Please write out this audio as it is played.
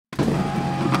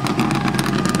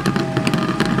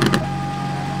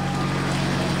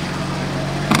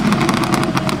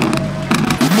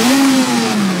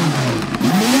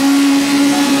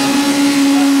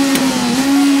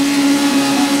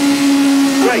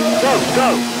straight, go.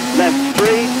 Left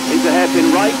 3 into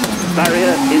hairpin right,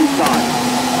 barrier inside.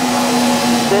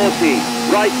 40,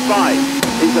 right 5,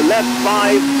 into left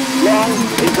 5, long,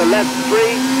 into left 3,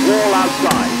 wall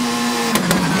outside.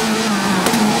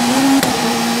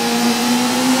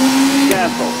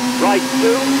 Careful, right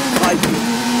 2, tighten,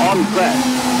 on crest.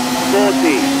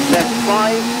 40, left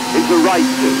 5, into right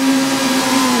 2.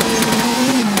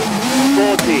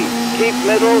 40, keep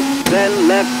middle, then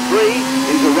left 3,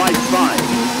 into right 5.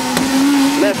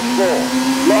 Left 4,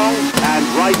 long, and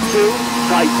right 2,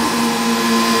 tighten.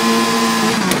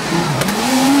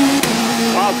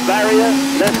 Pass barrier,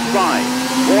 left 5,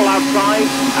 wall outside,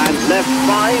 and left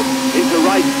 5, into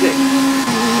right 6.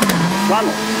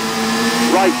 Tunnel.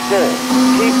 Right 4,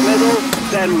 keep middle,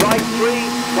 then right 3,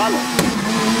 tunnel.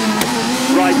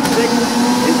 Right 6,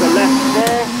 into left 4,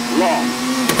 long.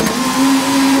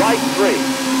 Right 3,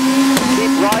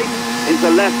 keep right, into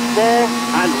left 4,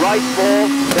 and right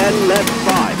 4, then left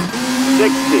 5.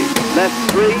 60, left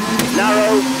 3,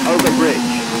 narrow, over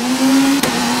bridge.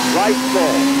 Right 4,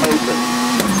 open.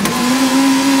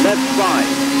 Left 5,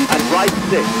 and right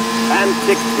 6, and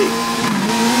 60.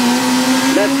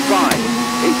 Left 5.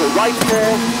 Into right 4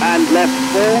 and left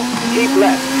 4, keep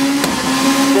left.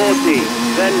 40,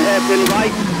 then hairpin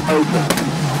right, open.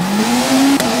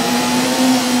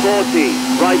 40,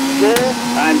 right 4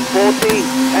 and 40,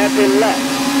 hairpin left.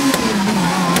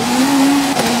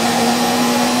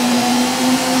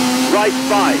 Right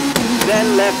 5,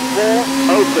 then left 4,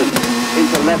 open,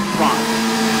 into left 5.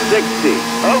 60,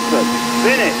 open,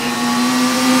 finish.